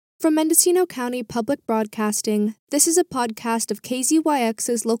From Mendocino County Public Broadcasting, this is a podcast of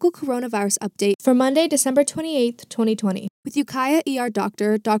KZYX's local coronavirus update for Monday, December 28th, 2020, with Ukiah ER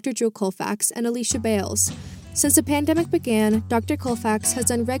Doctor, Dr. Drew Colfax, and Alicia Bales. Since the pandemic began, Dr. Colfax has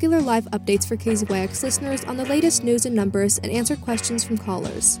done regular live updates for KZYX listeners on the latest news and numbers and answered questions from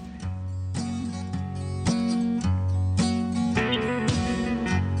callers.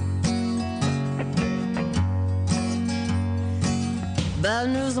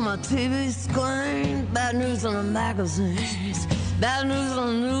 Bad news on my TV screen, bad news on the magazines, bad news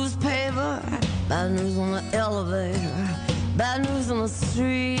on the newspaper, bad news on the elevator, bad news on the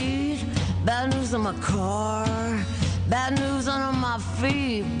street, bad news on my car, bad news under my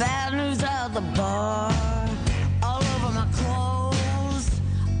feet, bad news out the bar, all over my clothes,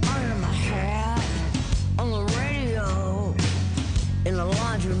 under my hat, on the radio, in the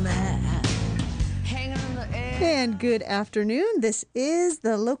laundromat. And good afternoon. This is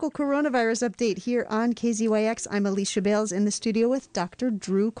the local coronavirus update here on KZYX. I'm Alicia Bales in the studio with Dr.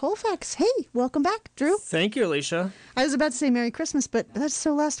 Drew Colfax. Hey, welcome back, Drew. Thank you, Alicia. I was about to say Merry Christmas, but that's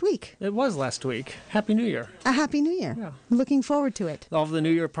so last week. It was last week. Happy New Year. A Happy New Year. Yeah. Looking forward to it. All of the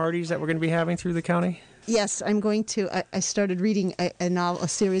New Year parties that we're going to be having through the county? Yes, I'm going to. I started reading a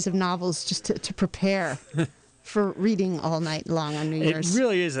series of novels just to prepare for reading all night long on New Year's. It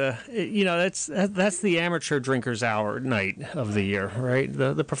really is that's the amateur drinker's hour night of the year, right?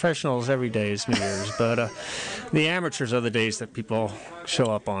 The professionals every day is New Year's, but the amateurs are the days that people show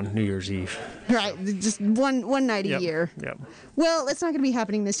up on New Year's Eve. Right, just one night a year. Yep. Well, it's not going to be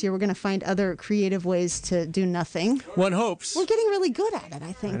happening this year. We're going to find other creative ways to do nothing. One hopes. We're getting really good at it,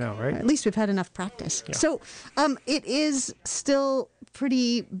 I think. I know, right? Or at least we've had enough practice. Yeah. So it is still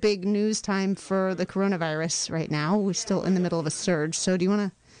pretty big news time for the coronavirus right now. We're still in the middle of a surge. So do you want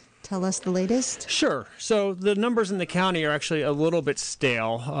to tell us the latest? Sure. So the numbers in the county are actually a little bit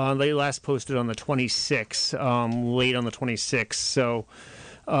stale. They last posted on the 26th, late on the 26th. So,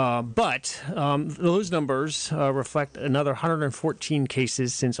 but those numbers reflect another 114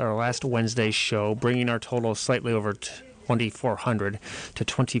 cases since our last Wednesday show, bringing our total slightly over 2,400 to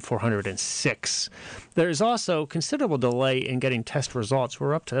 2,406. There is also considerable delay in getting test results.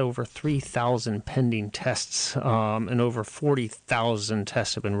 We're up to over 3,000 pending tests, and over 40,000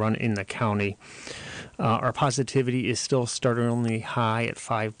 tests have been run in the county. Our positivity is still startlingly high at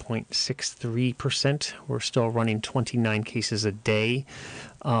 5.63%. We're still running 29 cases a day,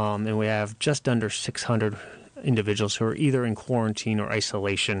 and we have just under 600 individuals who are either in quarantine or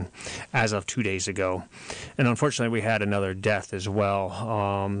isolation as of 2 days ago. And unfortunately, we had another death as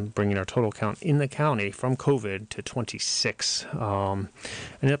well, bringing our total count in the county from COVID to 26. And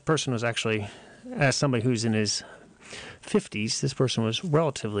that person was actually, as somebody who's in his 50s, this person was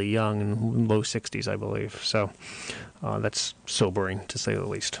relatively young, in low 60s, I believe. So that's sobering, to say the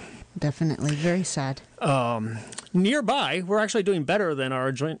least. Definitely. Very sad. Nearby, we're actually doing better than our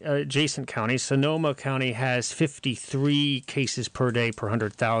adjacent counties. Sonoma County has 53 cases per day per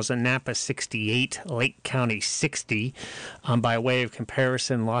 100,000. Napa 68. Lake County 60. By way of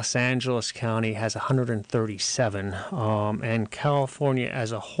comparison, Los Angeles County has 137. And California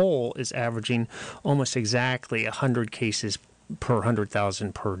as a whole is averaging almost exactly 100 cases per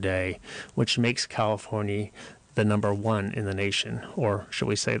 100,000 per day, which makes California the number one in the nation, or should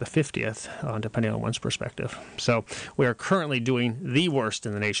we say the 50th, depending on one's perspective. So we are currently doing the worst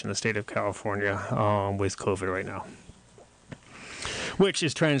in the nation, the state of California, with COVID right now, which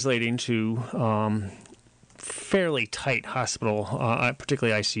is translating to fairly tight hospital,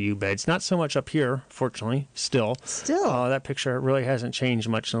 particularly ICU beds. Not so much up here, fortunately, still. That picture really hasn't changed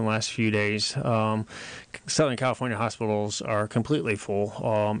much in the last few days. Southern California hospitals are completely full,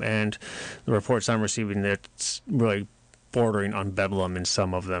 and the reports I'm receiving, it's really bordering on bedlam in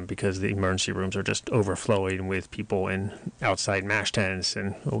some of them because the emergency rooms are just overflowing with people in outside MASH tents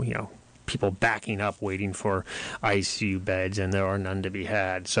and, people backing up waiting for ICU beds, and there are none to be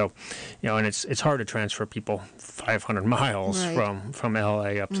had. So, and it's hard to transfer people 500 miles from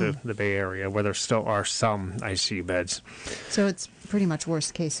LA up to the Bay Area, where there still are some ICU beds. So it's pretty much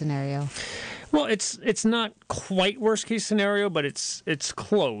worst case scenario. Well, it's not quite worst case scenario, but it's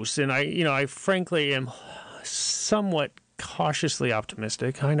close. And I frankly am somewhat cautiously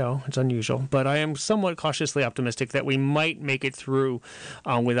optimistic. I know it's unusual, but I am somewhat cautiously optimistic that we might make it through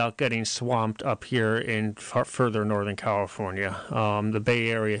without getting swamped up here in further Northern California. The Bay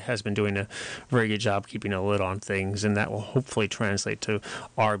Area has been doing a very good job keeping a lid on things, and that will hopefully translate to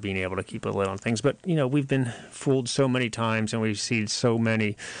our being able to keep a lid on things. But, we've been fooled so many times, and we've seen so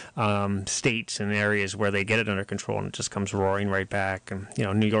many states and areas where they get it under control and it just comes roaring right back. And,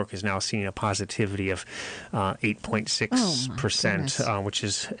 New York is now seeing a positivity of 8.6 goodness. which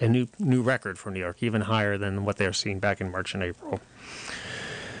is a new record for New York, even higher than what they were seeing back in March and April.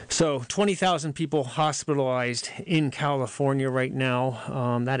 So 20,000 people hospitalized in California right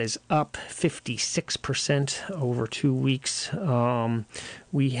now. That is up 56% over 2 weeks.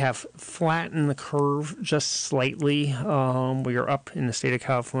 We have flattened the curve just slightly. We are up in the state of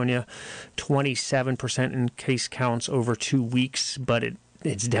California 27% in case counts over 2 weeks, but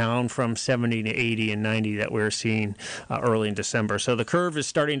it's down from 70 to 80 and 90 that we were seeing early in December. So the curve is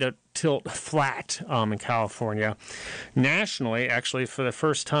starting to tilt flat in California. Nationally, actually, for the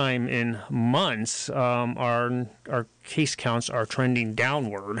first time in months, our case counts are trending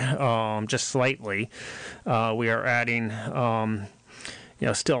downward just slightly. We are adding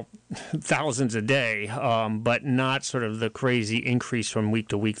still thousands a day, but not sort of the crazy increase from week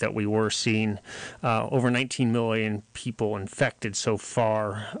to week that we were seeing. Over 19 million people infected so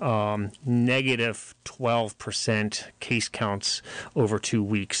far, negative 12% case counts over 2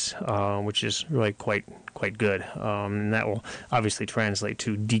 weeks, which is really quite good. And that will obviously translate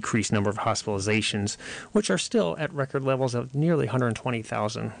to decreased number of hospitalizations, which are still at record levels of nearly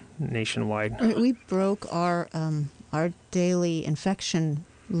 120,000 nationwide. We broke our daily infection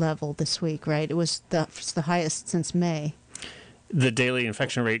level this week, right? It was the highest since May. The daily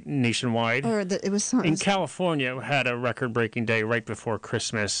infection rate nationwide? It was in California, had a record-breaking day right before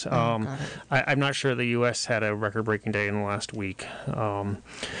Christmas. I'm not sure the U.S. had a record-breaking day in the last week.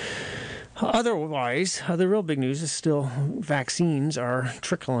 Otherwise, the real big news is still vaccines are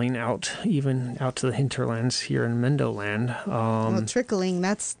trickling out, even out to the hinterlands here in Mendoland. Trickling,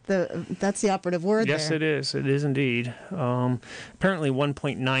 that's the operative word yes, there. Yes, it is indeed. Apparently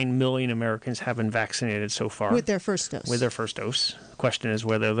 1.9 million Americans have been vaccinated so far. With their first dose. The question is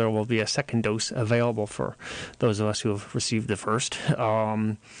whether there will be a second dose available for those of us who have received the first.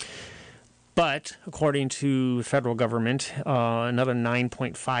 But according to the federal government, another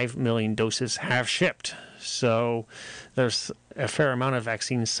 9.5 million doses have shipped. So there's a fair amount of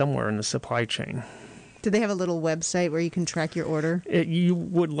vaccines somewhere in the supply chain. Do they have a little website where you can track your order? You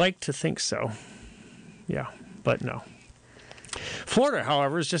would like to think so. Yeah, but no. Florida,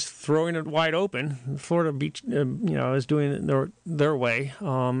 however, is just throwing it wide open. Florida Beach, is doing it their way,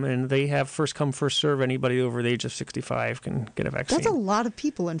 and they have first come, first serve. Anybody over the age of 65 can get a vaccine. That's a lot of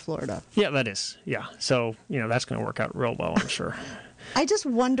people in Florida. Yeah, that is. Yeah, so that's going to work out real well, I'm sure. I just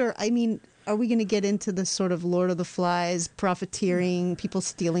wonder. I mean, are we going to get into the sort of Lord of the Flies, profiteering, people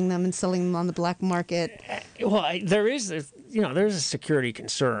stealing them and selling them on the black market? Well, there's a security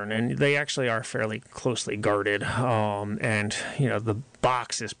concern, and they actually are fairly closely guarded. And the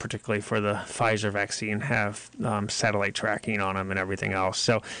boxes, particularly for the Pfizer vaccine, have satellite tracking on them and everything else.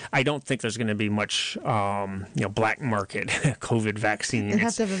 So I don't think there's going to be much, black market COVID vaccine. They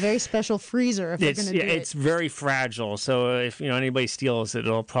have to have a very special freezer if they're going to do it. It's very fragile. So if anybody steals it,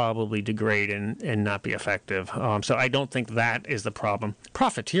 it'll probably degrade and not be effective. So I don't think that is the problem.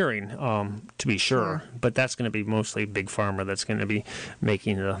 Profiteering, to be sure, but that's going to be mostly big pharma that's going to be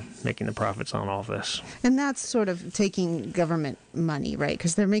making the profits on all this. And that's sort of taking government money, right?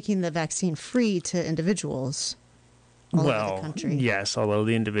 Because they're making the vaccine free to individuals all over the country. Yes, although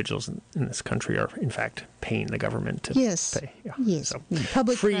the individuals in this country are, in fact, paying the government to pay. Yeah. Yes, so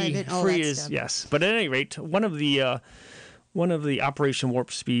public, private, all free that is, stuff. yes. But at any rate, one of the Operation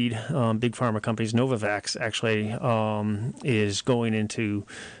Warp Speed big pharma companies, Novavax, actually is going into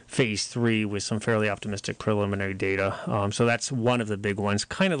phase 3 with some fairly optimistic preliminary data. So that's one of the big ones.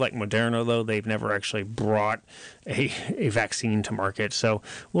 Kind of like Moderna, though, they've never actually brought a vaccine to market. So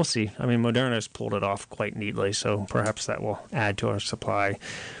we'll see. I mean, Moderna's pulled it off quite neatly, so perhaps that will add to our supply.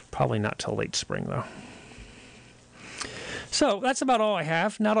 Probably not till late spring, though. So that's about all I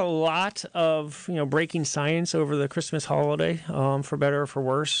have. Not a lot of breaking science over the Christmas holiday, for better or for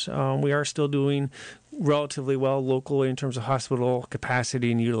worse. We are still doing relatively well locally in terms of hospital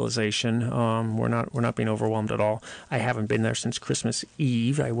capacity and utilization. We're not being overwhelmed at all. I haven't been there since Christmas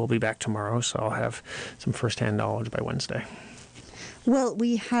Eve. I will be back tomorrow, so I'll have some firsthand knowledge by Wednesday. Well,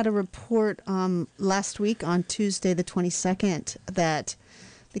 we had a report last week on Tuesday the 22nd that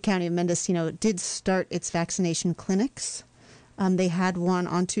the County of Mendocino did start its vaccination clinics. They had one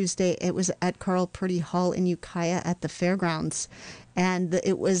on Tuesday. It was at Carl Purdy Hall in Ukiah at the fairgrounds. And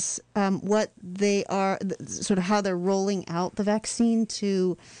it was what they are, sort of how they're rolling out the vaccine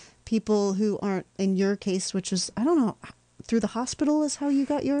to people who aren't, in your case, which was, I don't know, through the hospital is how you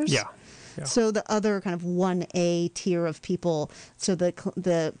got yours? Yeah. Yeah. So the other kind of 1A tier of people, so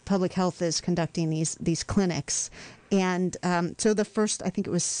the public health is conducting these clinics. And so the first, I think it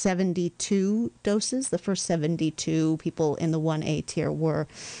was 72 doses. The first 72 people in the 1A tier were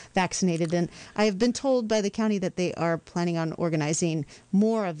vaccinated. And I have been told by the county that they are planning on organizing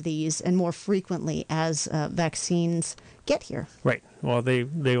more of these and more frequently as vaccines get here. Right. Well, they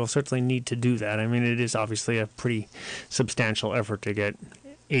will certainly need to do that. I mean, it is obviously a pretty substantial effort to get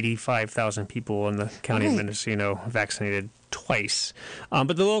 85,000 people in the county of Mendocino vaccinated twice.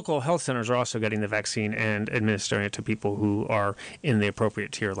 But the local health centers are also getting the vaccine and administering it to people who are in the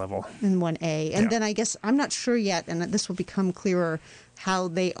appropriate tier level. In 1A. And then I guess I'm not sure yet, and this will become clearer, how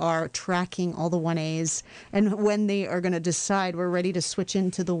they are tracking all the 1As and when they are going to decide we're ready to switch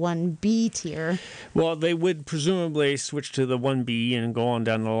into the 1B tier. Well, they would presumably switch to the 1B and go on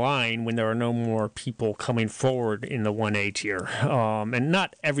down the line when there are no more people coming forward in the 1A tier. And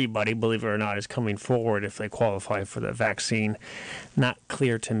not everybody, believe it or not, is coming forward if they qualify for the vaccine. Not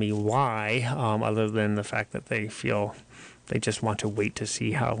clear to me why, other than the fact that they feel they just want to wait to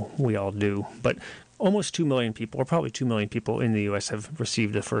see how we all do. But almost 2 million people, or probably 2 million people in the U.S. have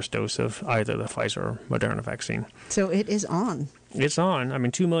received the first dose of either the Pfizer or Moderna vaccine. So it is on. It's on. I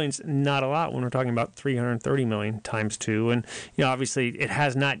mean, 2 million's not a lot when we're talking about 330 million times 2. And, obviously it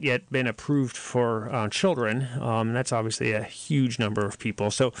has not yet been approved for children. That's obviously a huge number of people.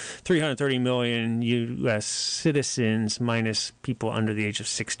 So 330 million U.S. citizens minus people under the age of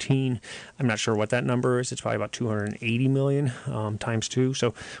 16. I'm not sure what that number is. It's probably about 280 million times 2.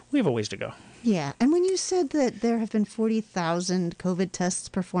 So we have a ways to go. Yeah. And when you said that there have been 40,000 COVID tests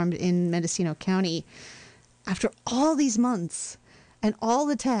performed in Mendocino County, after all these months and all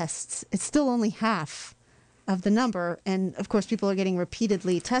the tests, it's still only half of the number. And of course, people are getting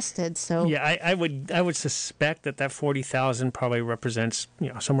repeatedly tested. So yeah, I would suspect that 40,000 probably represents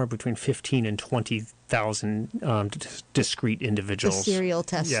somewhere between 15 and 20,000 discrete individuals. The serial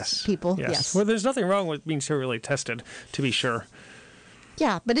test people. Yes. Well, there's nothing wrong with being serially tested, to be sure.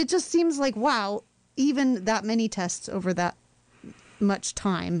 Yeah, but it just seems like, wow, even that many tests over that much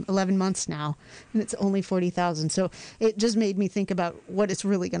time, 11 months now, and it's only 40,000. So it just made me think about what it's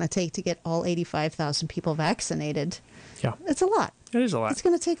really going to take to get all 85,000 people vaccinated. Yeah. It's a lot. It is a lot. It's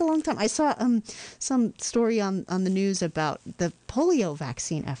going to take a long time. I saw some story on the news about the polio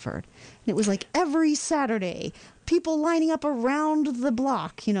vaccine effort. And it was like every Saturday, people lining up around the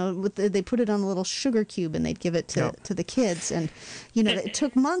block, they put it on a little sugar cube and they'd give it to the kids. And, it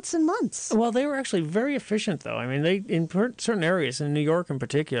took months and months. Well, they were actually very efficient, though. I mean, they in certain areas, in New York in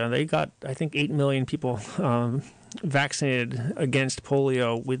particular, they got, I think, 8 million people vaccinated against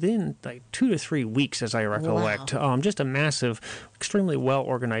polio within like 2 to 3 weeks, as I recollect. Wow. Just a massive, extremely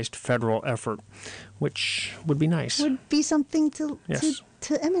well-organized federal effort, which would be nice. Would be something to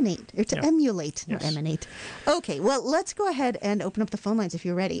emanate, or to emulate, not emanate. Okay, well, let's go ahead and open up the phone lines if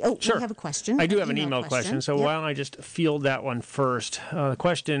you're ready. Oh, sure. We have a question. I do have an email question, so why don't I just field that one first. The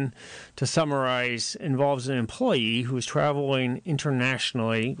question, to summarize, involves an employee who is traveling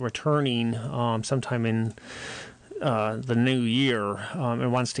internationally, returning sometime in the new year,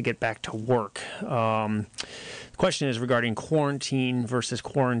 and wants to get back to work. The question is regarding quarantine versus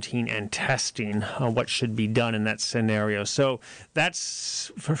quarantine and testing. What should be done in that scenario? So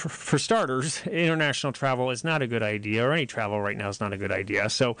that's, for starters, international travel is not a good idea, or any travel right now is not a good idea.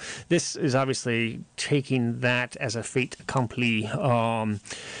 So this is obviously taking that as a fait accompli.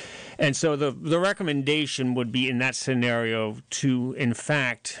 And so the recommendation would be in that scenario to, in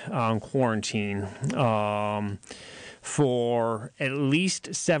fact, quarantine for at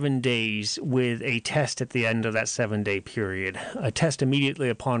least 7 days with a test at the end of that 7-day period. A test immediately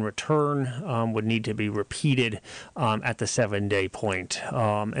upon return would need to be repeated at the 7-day point.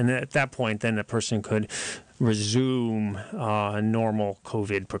 And at that point, then the person could resume normal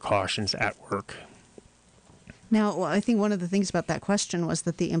COVID precautions at work. Now, I think one of the things about that question was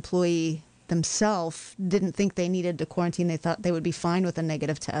that the employee themselves didn't think they needed to quarantine. They thought they would be fine with a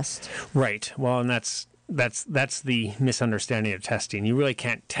negative test. Right. Well, and that's the misunderstanding of testing. You really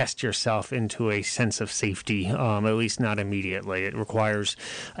can't test yourself into a sense of safety, at least not immediately. It requires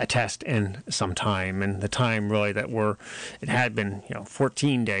a test and some time. And the time really it had been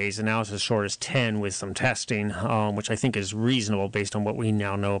 14 days, and now it's as short as 10 with some testing, which I think is reasonable based on what we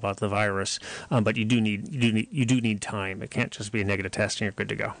now know about the virus. But you do need time. It can't just be a negative test and you're good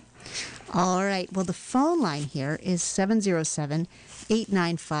to go. All right. Well, the phone line here is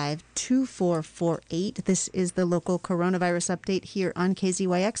 707-895-2448. This is the local coronavirus update here on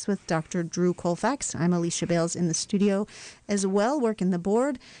KZYX with Dr. Drew Colfax. I'm Alicia Bales in the studio as well, working the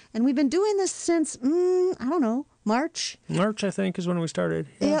board. And we've been doing this since, March. March, I think, is when we started.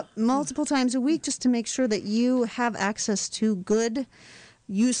 Yep, multiple times a week, just to make sure that you have access to good,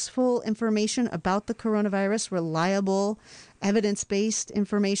 useful information about the coronavirus, reliable, evidence-based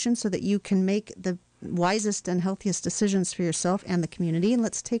information, so that you can make the wisest and healthiest decisions for yourself and the community. And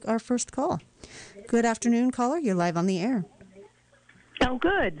let's take our first call. Good afternoon, caller. You're live on the air. Oh,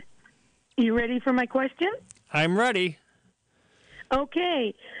 good. You ready for my question? I'm ready.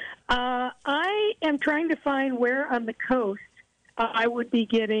 Okay. I am trying to find where on the coast I would be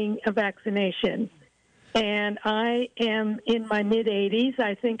getting a vaccination. And I am in my mid-80s.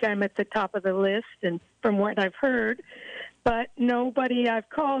 I think I'm at the top of the list, and from what I've heard. But nobody I've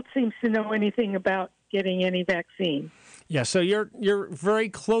called seems to know anything about getting any vaccine. Yeah, so you're very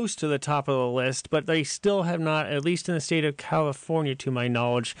close to the top of the list, but they still have not, at least in the state of California, to my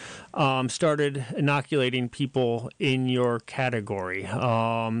knowledge, started inoculating people in your category.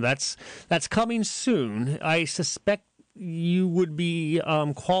 That's coming soon. I suspect you would be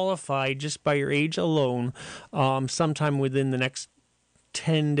qualified just by your age alone sometime within the next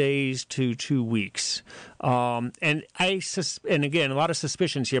 10 days to 2 weeks. And again, a lot of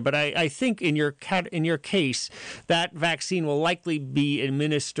suspicions here, but I think in your case, that vaccine will likely be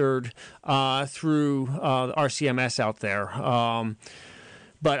administered through RCMS out there.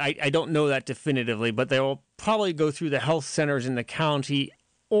 But I don't know that definitively, but they will probably go through the health centers in the county,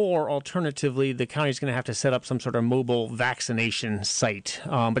 or alternatively, the county is going to have to set up some sort of mobile vaccination site.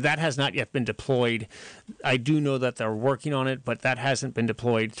 But that has not yet been deployed. I do know that they're working on it, but that hasn't been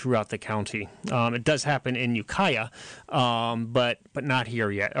deployed throughout the county. It does happen in Ukiah, but not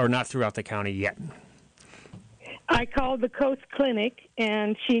here yet, or not throughout the county yet. I called the Coast Clinic,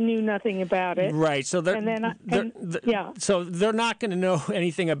 and she knew nothing about it. Right. So so they're not going to know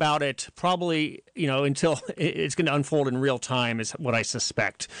anything about it probably, until it's going to unfold in real time, is what I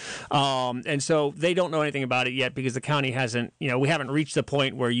suspect. And so they don't know anything about it yet because the county hasn't, we haven't reached the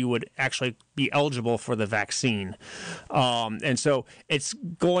point where you would actually be eligible for the vaccine. And so it's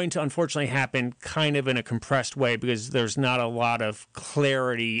going to unfortunately happen kind of in a compressed way because there's not a lot of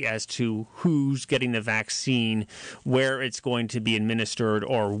clarity as to who's getting the vaccine, where it's going to be administered,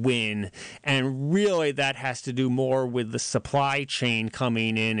 or when. And really that has to do more with the supply chain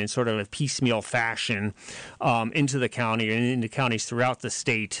coming in sort of a piecemeal fashion into the county and into counties throughout the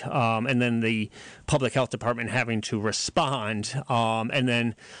state, and then the public health department having to respond, and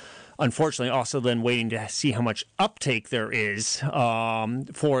then unfortunately also then waiting to see how much uptake there is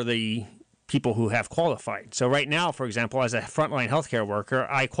for the people who have qualified. So right now, for example, as a frontline healthcare worker,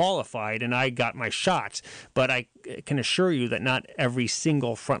 I qualified and I got my shot, but I can assure you that not every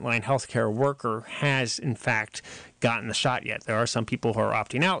single frontline healthcare worker has, in fact, gotten the shot yet. There are some people who are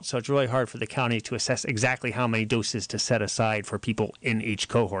opting out, so it's really hard for the county to assess exactly how many doses to set aside for people in each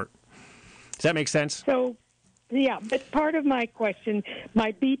cohort. Does that make sense? So, yeah, but part of my question,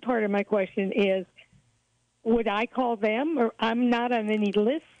 my B part of my question is, would I call them? Or I'm not on any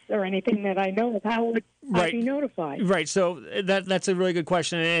lists or anything that I know of. How would I be notified? Right. So that's a really good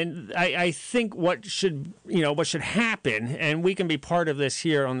question, and I think what should happen, and we can be part of this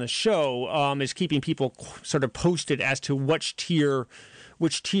here on the show, is keeping people sort of posted as to which tier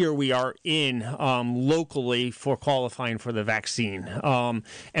we are in locally for qualifying for the vaccine. And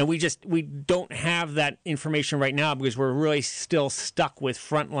we don't have that information right now because we're really still stuck with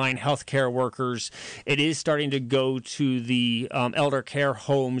frontline healthcare workers. It is starting to go to the elder care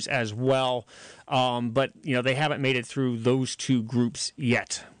homes as well, but they haven't made it through those two groups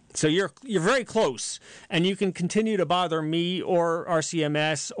yet. So you're very close, and you can continue to bother me or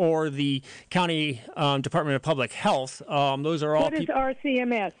RCMS or the County Department of Public Health. Those are all. What is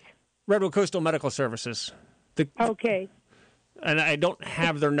RCMS? Redwood Coastal Medical Services. Okay. And I don't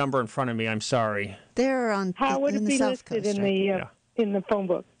have their number in front of me. I'm sorry. They're on. How would it be listed in the phone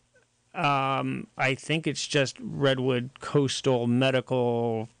book? I think it's just Redwood Coastal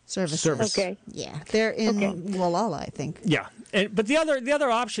Medical Service. Okay. Yeah, they're in Wallala, I think. Yeah, but the other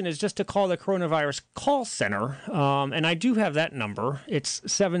option is just to call the coronavirus call center, and I do have that number. It's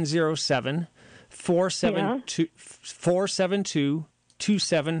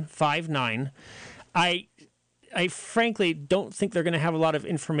 707-472-2759. I frankly don't think they're going to have a lot of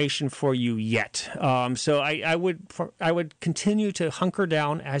information for you yet. So I would continue to hunker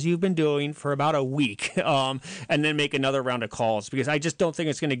down as you've been doing for about a week, and then make another round of calls because I just don't think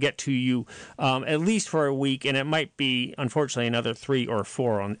it's going to get to you at least for a week, and it might be unfortunately another 3 or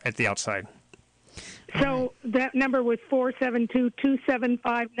 4 at the outside. So that number was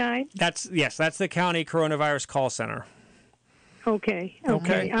 472-2759? That's the county coronavirus call center. Okay.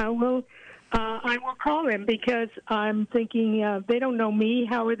 I will call them because I'm thinking they don't know me.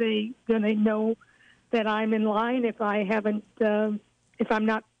 How are they going to know that I'm in line if I haven't, if I'm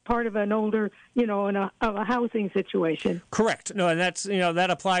not part of an older, of a housing situation. Correct. No, and that's,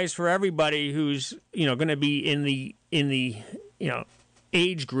 that applies for everybody who's, going to be in the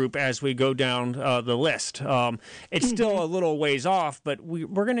age group as we go down the list. It's still a little ways off, but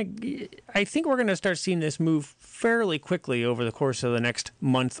I think we're going to start seeing this move fairly quickly over the course of the next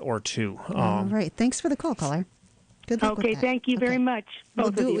month or two. All right. Thanks for the call, caller. Good luck with that. Thank you very much.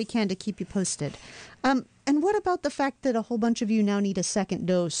 We'll do what we can to keep you posted. And what about the fact that a whole bunch of you now need a second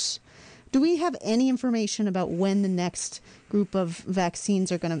dose? Do we have any information about when the next group of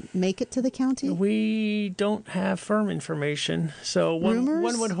vaccines are going to make it to the county? We don't have firm information. So one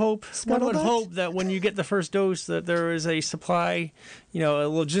would hope that when you get the first dose that there is a supply, a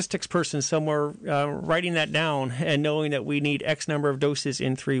logistics person somewhere writing that down and knowing that we need X number of doses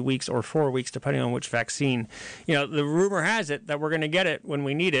in 3 weeks or 4 weeks, depending on which vaccine. The rumor has it that we're going to get it when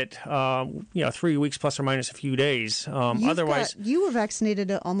we need it, 3 weeks plus or minus a few days. Otherwise, you were vaccinated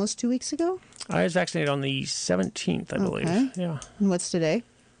almost 2 weeks ago? I was vaccinated on the 17th, I believe. Yeah. And what's today?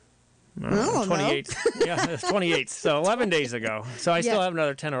 28th. Yeah, it's 28th. So 11 days ago. So I still have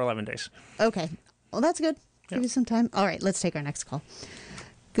another 10 or 11 days. Okay. Well, that's good. Give you some time. All right, let's take our next call.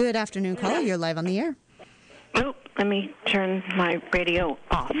 Good afternoon, caller. You're live on the air. Oh, let me turn my radio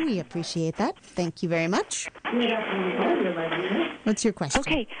off. We appreciate that. Thank you very much. What's your question?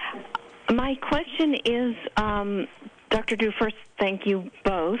 Okay. My question is, Dr. Drew, first, thank you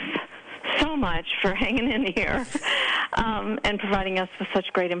both so much for hanging in here and providing us with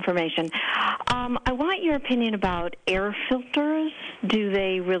such great information. I want your opinion about air filters. Do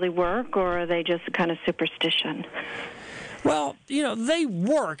they really work, or are they just kind of superstition? Well, they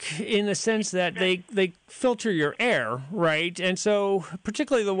work in the sense that they filter your air, right? And so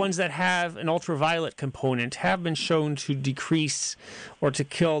particularly the ones that have an ultraviolet component have been shown to decrease or to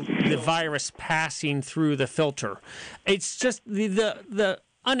kill the virus passing through the filter. It's just the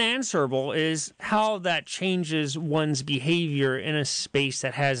unanswerable is how that changes one's behavior in a space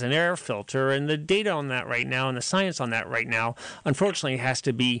that has an air filter, and the data on that right now and the science on that right now, unfortunately, has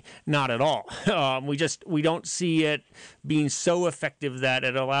to be not at all. We don't see it being so effective that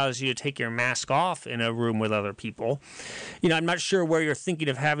it allows you to take your mask off in a room with other people. I'm not sure where you're thinking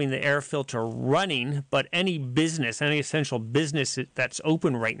of having the air filter running, but any essential business that's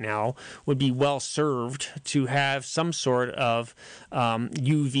open right now would be well served to have some sort of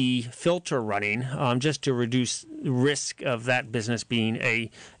UV filter running, just to reduce the risk of that business being a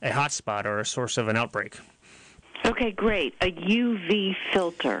hotspot or a source of an outbreak. Okay, great. A UV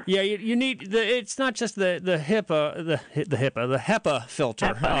filter. Yeah, you need it's not just the HEPA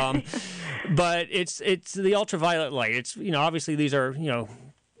filter, but it's the ultraviolet light. It's obviously these are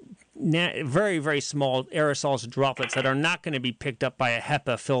very, very small aerosols and droplets that are not going to be picked up by a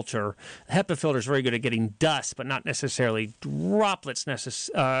HEPA filter. The HEPA filter is very good at getting dust, but not necessarily droplets,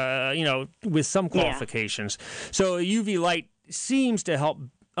 with some qualifications. Yeah. So a UV light seems to help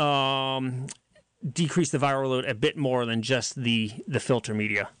decrease the viral load a bit more than just the filter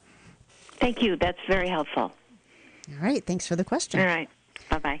media. Thank you. That's very helpful. All right. Thanks for the question. All right.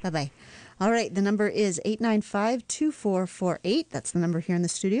 Bye-bye. Bye-bye. All right, the number is 895-2448. That's the number here in the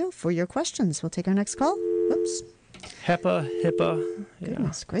studio for your questions. We'll take our next call. Whoops. HEPA.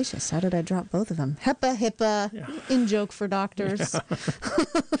 Goodness gracious, how did I drop both of them? HEPA, in joke for doctors. Yeah.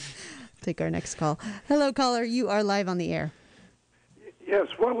 Take our next call. Hello, caller. You are live on the air. Yes,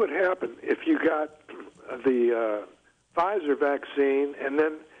 what would happen if you got the Pfizer vaccine and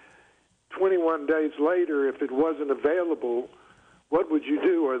then 21 days later, if it wasn't available, what would you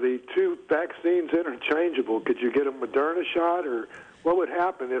do? Are the two vaccines interchangeable? Could you get a Moderna shot, or what would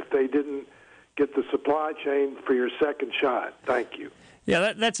happen if they didn't get the supply chain for your second shot? Thank you.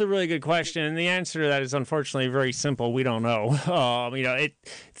 Yeah, that's a really good question, and the answer to that is unfortunately very simple. We don't know.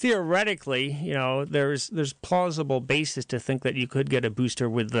 Theoretically, there's plausible basis to think that you could get a booster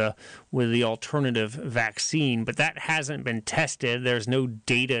with the alternative vaccine, but that hasn't been tested. There's no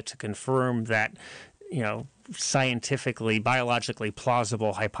data to confirm that. Scientifically, biologically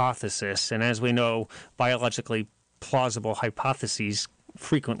plausible hypothesis. And as we know, biologically plausible hypotheses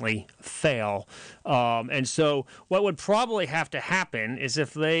frequently fail. And so what would probably have to happen is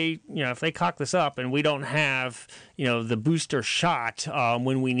if they cock this up and we don't have, the booster shot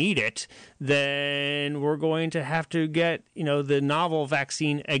when we need it, then we're going to have to get, the novel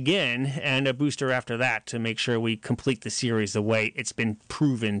vaccine again and a booster after that to make sure we complete the series the way it's been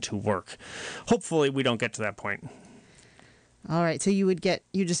proven to work. Hopefully we don't get to that point. All right. So you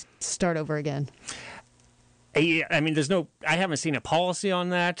just start over again. I mean, I haven't seen a policy on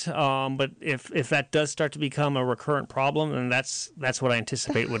that, but if that does start to become a recurrent problem, then that's what I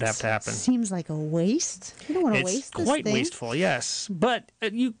anticipate would have to happen. Seems like a waste. You don't want to waste this It's quite thing. wasteful, yes. But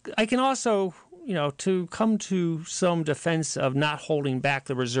I can also, to come to some defense of not holding back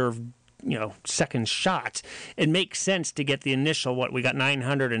the reserve, second shot, it makes sense to get the initial, we got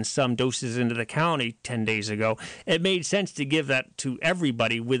 900 and some doses into the county 10 days ago. It made sense to give that to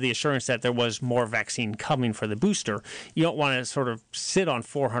everybody with the assurance that there was more vaccine coming for the booster. You don't want to sort of sit on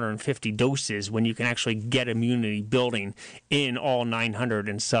 450 doses when you can actually get immunity building in all 900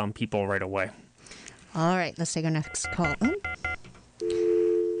 and some people right away. All right, let's take our next call.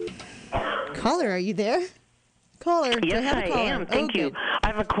 Caller, are you there? Caller, yes, I am. Thank you. I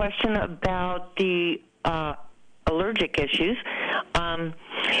have a question about the allergic issues.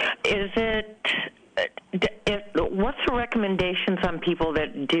 What's the recommendations on people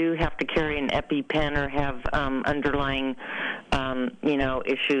that do have to carry an EpiPen or have underlying,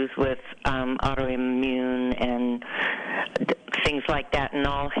 issues with autoimmune and things like that? And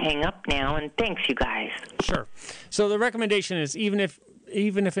I'll hang up now. And thanks, you guys. Sure. So the recommendation is even if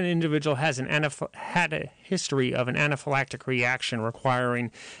an individual has had a history of an anaphylactic reaction requiring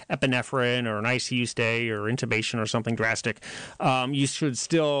epinephrine or an ICU stay or intubation or something drastic, you should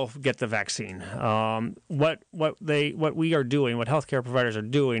still get the vaccine. What we are doing, what healthcare providers are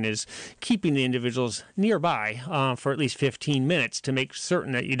doing, is keeping the individuals nearby for at least 15 minutes to make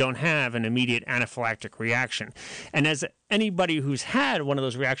certain that you don't have an immediate anaphylactic reaction. And as anybody who's had one of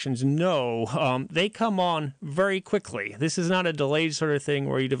those reactions know, they come on very quickly. This is not a delayed sort of thing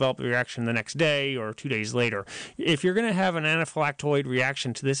where you develop the reaction the next day or 2 days later. If you're going to have an anaphylactoid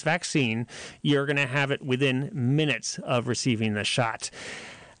reaction to this vaccine, you're going to have it within minutes of receiving the shot.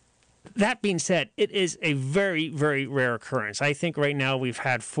 That being said, it is a very, very rare occurrence. I think right now we've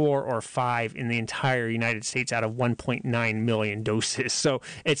had 4 or 5 in the entire United States out of 1.9 million doses. So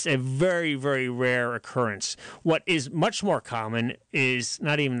it's a very, very rare occurrence. What is much more common is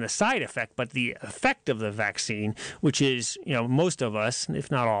not even the side effect, but the effect of the vaccine, which is, most of us,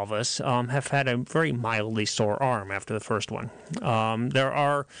 if not all of us, have had a very mildly sore arm after the first one. There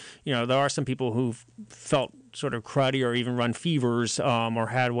are some people who've felt sort of cruddy or even run fevers or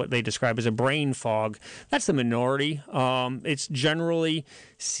had what they describe as a brain fog. That's the minority. It's generally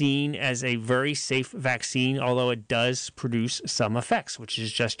seen as a very safe vaccine, although it does produce some effects, which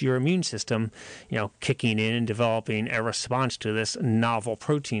is just your immune system, kicking in and developing a response to this novel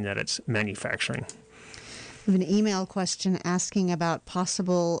protein that it's manufacturing. We have an email question asking about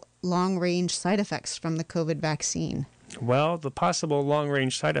possible long-range side effects from the COVID vaccine. Well, the possible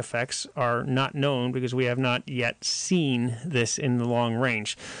long-range side effects are not known because we have not yet seen this in the long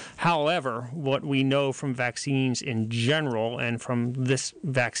range. However, what we know from vaccines in general and from this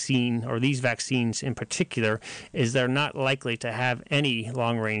vaccine or these vaccines in particular is they're not likely to have any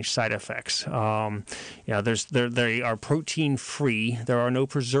long-range side effects. They are protein-free. There are no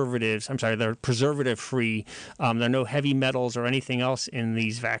preservatives. They're preservative-free. There are no heavy metals or anything else in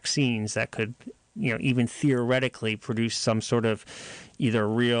these vaccines that could even theoretically produce some sort of either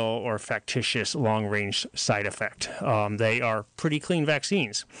real or factitious long-range side effect. They are pretty clean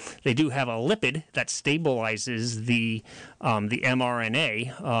vaccines. They do have a lipid that stabilizes the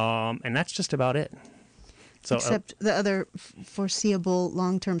mRNA, and that's just about it. So, except the other foreseeable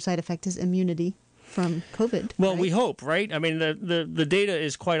long-term side effect is immunity from COVID. Well, right? we hope, right? I mean, the data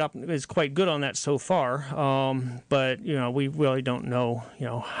is quite good on that so far, but we really don't know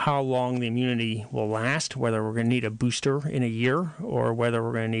how long the immunity will last. Whether we're going to need a booster in a year, or whether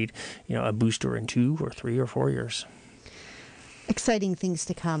we're going to need a booster in 2 or 3 or 4 years. Exciting things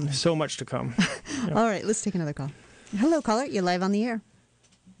to come. So much to come. Yep. All right, let's take another call. Hello, caller. You're live on the air.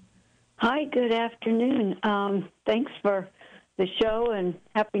 Hi. Good afternoon. Thanks for the show and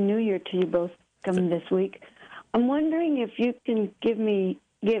Happy New Year to you both. Coming this week. I'm wondering if you can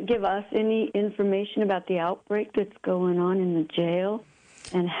give us any information about the outbreak that's going on in the jail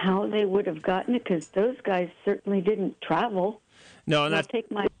and how they would have gotten it, because those guys certainly didn't travel. No, and I'll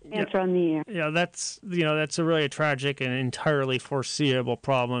take my answer on the air. Yeah, that's a really tragic and entirely foreseeable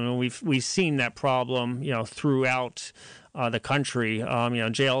problem, and we've seen that problem throughout the country.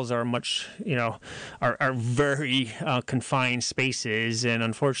 Jails are are very confined spaces, and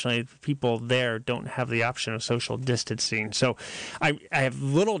unfortunately, people there don't have the option of social distancing. So, I have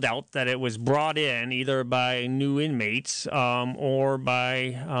little doubt that it was brought in either by new inmates or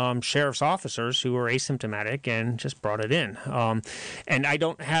by sheriff's officers who were asymptomatic and just brought it in. And I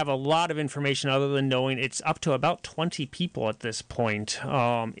don't have a lot of information other than knowing it's up to about 20 people at this point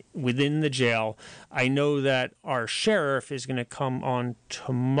within the jail. I know that our sheriff sheriff is going to come on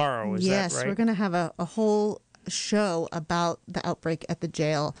tomorrow. Is that right? Yes, we're going to have a whole show about the outbreak at the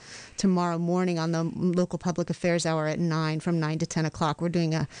jail tomorrow morning on the local public affairs hour at 9, from 9 to 10 o'clock. We're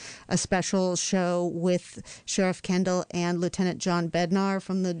doing a special show with Sheriff Kendall and Lieutenant John Bednar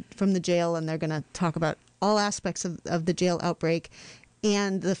from the jail, and they're going to talk about all aspects of the jail outbreak.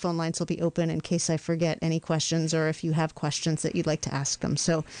 And the phone lines will be open in case I forget any questions, or if you have questions that you'd like to ask them.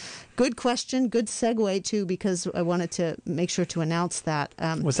 So good question, good segue too, because I wanted to make sure to announce that.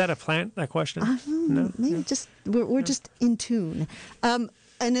 Was that a plant, that question? No, maybe just we're just in tune. And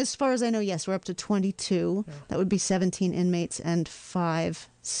as far as I know, yes, we're up to 22. Yeah. That would be 17 inmates and 5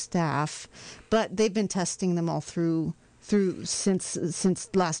 staff. But they've been testing them all through since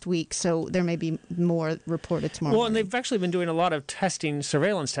last week, so there may be more reported tomorrow. Well, and they've actually been doing a lot of testing,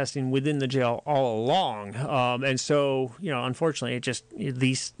 surveillance testing within the jail all along, and so unfortunately,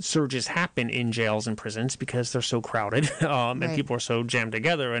 these surges happen in jails and prisons because they're so crowded, and people are so jammed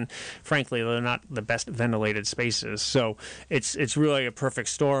together, and frankly, they're not the best ventilated spaces. So it's really a perfect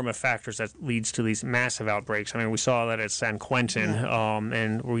storm of factors that leads to these massive outbreaks. I mean, we saw that at San Quentin,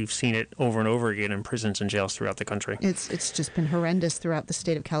 and we've seen it over and over again in prisons and jails throughout the country. It's just been horrendous throughout the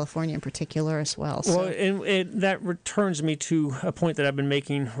state of California in particular as well. So. Well, and that returns me to a point that I've been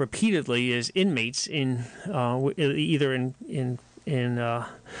making repeatedly: is inmates in either in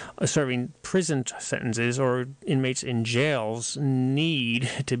serving prison sentences or inmates in jails need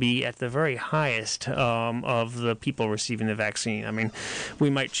to be at the very highest of the people receiving the vaccine. I mean,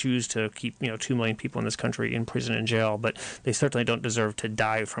 we might choose to keep 2 million people in this country in prison and jail, but they certainly don't deserve to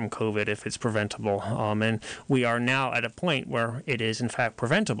die from COVID if it's preventable. And we are now at a point where it is in fact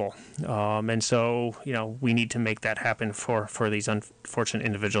preventable. And so we need to make that happen for these unfortunate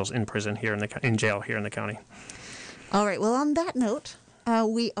individuals in prison here in jail here in the county. All right. Well, on that note,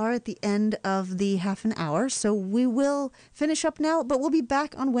 we are at the end of the half an hour, so we will finish up now, but we'll be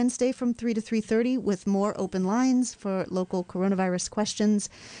back on Wednesday from 3 to 3:30 with more open lines for local coronavirus questions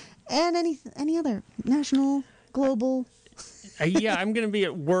and any other national, global. Yeah, I'm going to be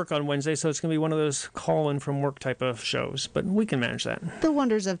at work on Wednesday, so it's going to be one of those call-in from work type of shows, but we can manage that. The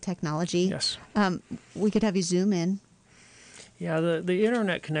wonders of technology. Yes. We could have you Zoom in. Yeah, the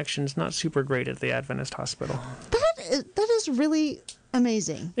internet connection is not super great at the Adventist Hospital. That is really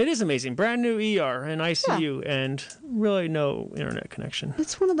amazing. It is amazing. Brand new ER and ICU and really no internet connection.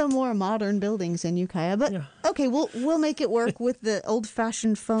 It's one of the more modern buildings in Ukiah, but okay, we'll make it work with the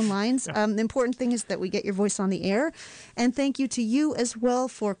old-fashioned phone lines. The important thing is that we get your voice on the air, and thank you to you as well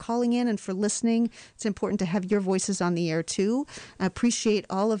for calling in and for listening. It's important to have your voices on the air too. I appreciate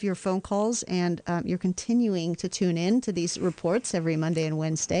all of your phone calls, and you're continuing to tune in to these reports every Monday and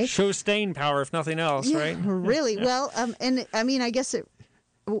Wednesday. Show staying power, if nothing else, right? Really. Well, and I mean, I guess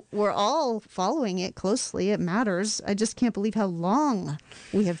we're all following it closely. It matters. I just can't believe how long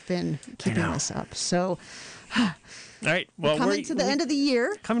we have been keeping this up. So, all right. Well, we're coming to the end of the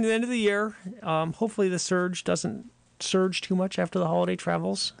year. Coming to the end of the year. Hopefully the surge doesn't surge too much after the holiday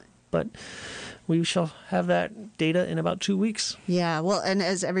travels, but we shall have that data in about 2 weeks. Yeah. Well, and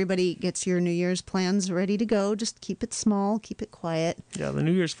as everybody gets your New Year's plans ready to go, just keep it small, keep it quiet. Yeah, the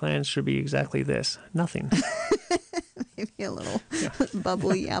New Year's plans should be exactly this. Nothing. Maybe a little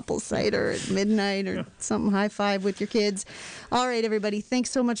bubbly apple cider at midnight or something high five with your kids. All right, everybody. Thanks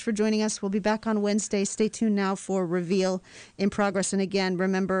so much for joining us. We'll be back on Wednesday. Stay tuned now for Reveal in Progress. And again,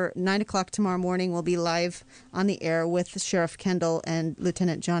 remember, 9 o'clock tomorrow morning, we'll be live on the air with Sheriff Kendall and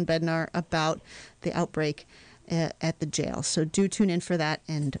Lieutenant John Bednar about the outbreak at the jail. So do tune in for that,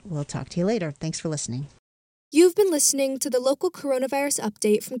 and we'll talk to you later. Thanks for listening. You've been listening to the local coronavirus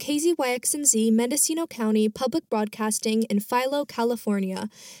update from KZYX&Z Mendocino County Public Broadcasting in Philo, California.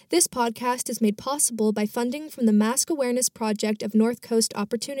 This podcast is made possible by funding from the Mask Awareness Project of North Coast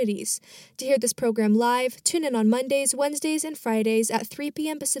Opportunities. To hear this program live, tune in on Mondays, Wednesdays, and Fridays at 3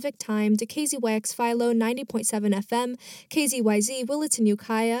 p.m. Pacific Time to KZYX Philo 90.7 FM, KZYZ Willitton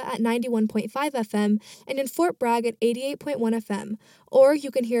Ukiah at 91.5 FM, and in Fort Bragg at 88.1 FM. Or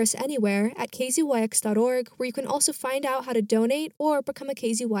you can hear us anywhere at kzyx.org, where you can also find out how to donate or become a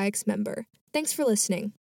KZYX member. Thanks for listening.